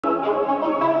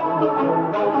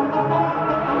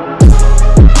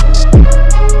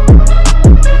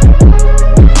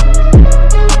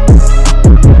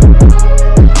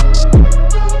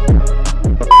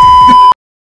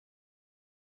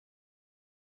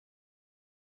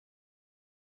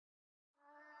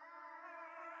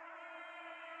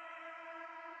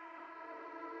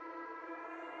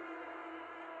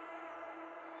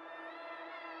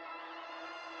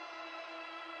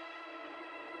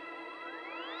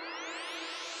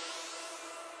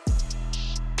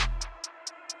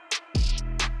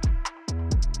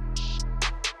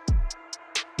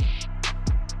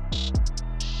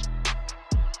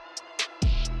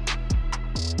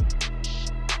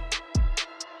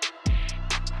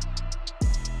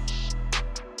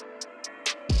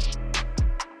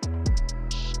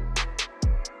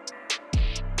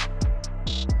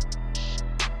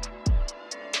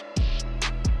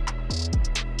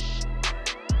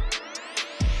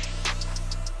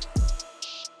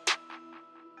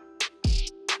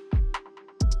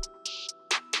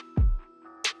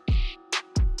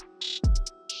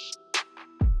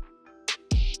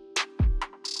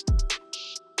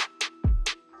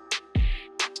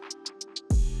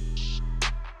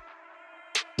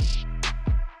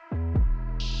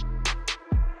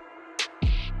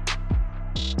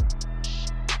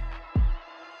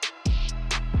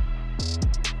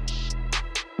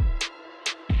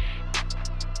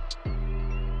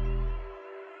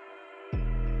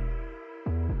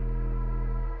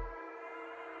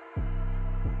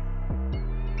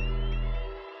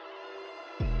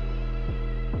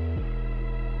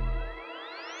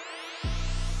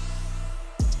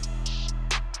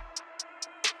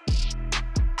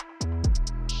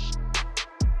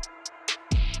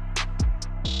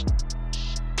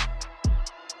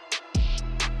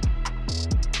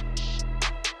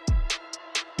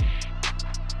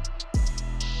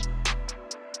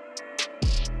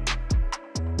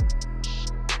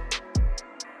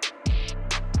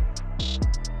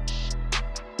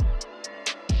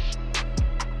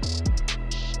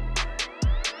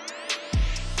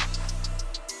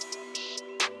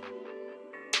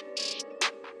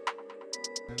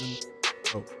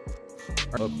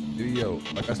Video.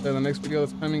 Like I said, the next video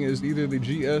that's coming is either the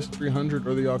GS300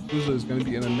 or the Yakuza is going to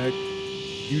be in the next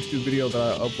YouTube video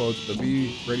that I upload, so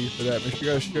be ready for that. Make sure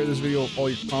you guys share this video with all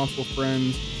your console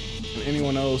friends and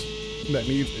anyone else that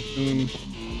needs a tune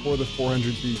for the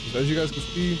 400Z, because as you guys can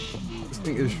see, this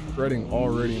thing is shredding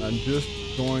already, and I just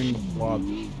joined Blob.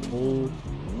 Holy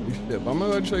shit. But I'm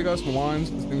gonna show you guys some lines.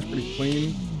 This thing's pretty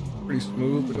clean, pretty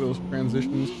smooth. Look at those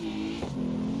transitions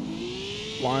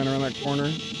flying around that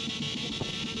corner.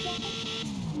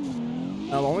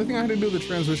 Now, the only thing I had to do with the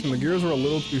transmission, the gears were a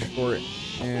little too short,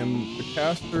 and the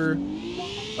caster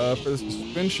for the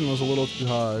suspension was a little too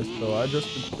high, so I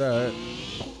adjusted that.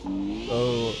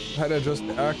 So I had to adjust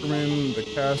the Ackerman, the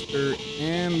caster,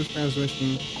 and the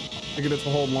transmission to get it to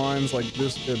hold lines like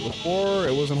this did. Before,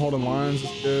 it wasn't holding lines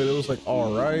as good. It was like,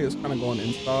 all right, it's kind of going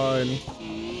inside,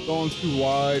 going too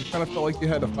wide. Kind of felt like you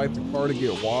had to fight the car to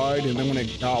get wide, and then when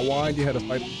it got wide, you had to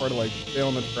fight the car to like stay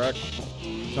on the track.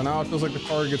 So now it feels like the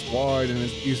car gets wide and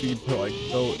it's easy to like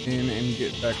go in and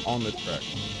get back on the track.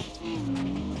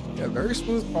 Yeah, very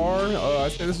smooth car.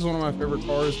 I'd say this is one of my favorite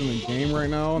cars in the game right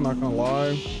now, not gonna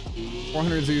lie.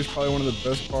 400Z is probably one of the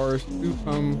best cars to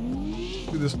come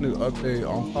to this new update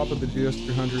on top of the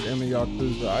GS300 and the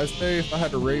Yakuza. I'd say if I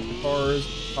had to rate the cars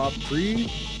top 3,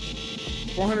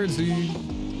 400Z,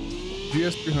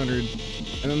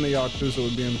 GS300, and then the Yakuza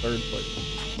would be in 3rd place.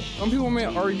 Some people may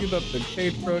argue that the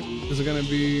K-Truck is going to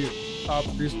be top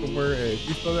 3 somewhere. Hey, if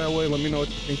you feel that way, let me know what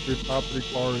you think your top 3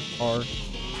 cars are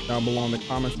down below in the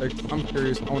comment section. I'm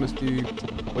curious. I want to see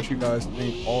what you guys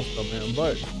think also, man.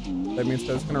 But that being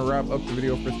said, it's going to wrap up the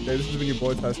video for today. This has been your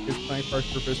boy, ZISMO, playing Car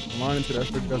Surface online, and today I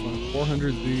showed you guys on the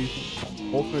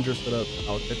 400Z ultimate dress setup.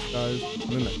 I'll catch you guys in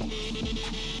the next one.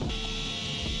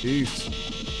 Peace.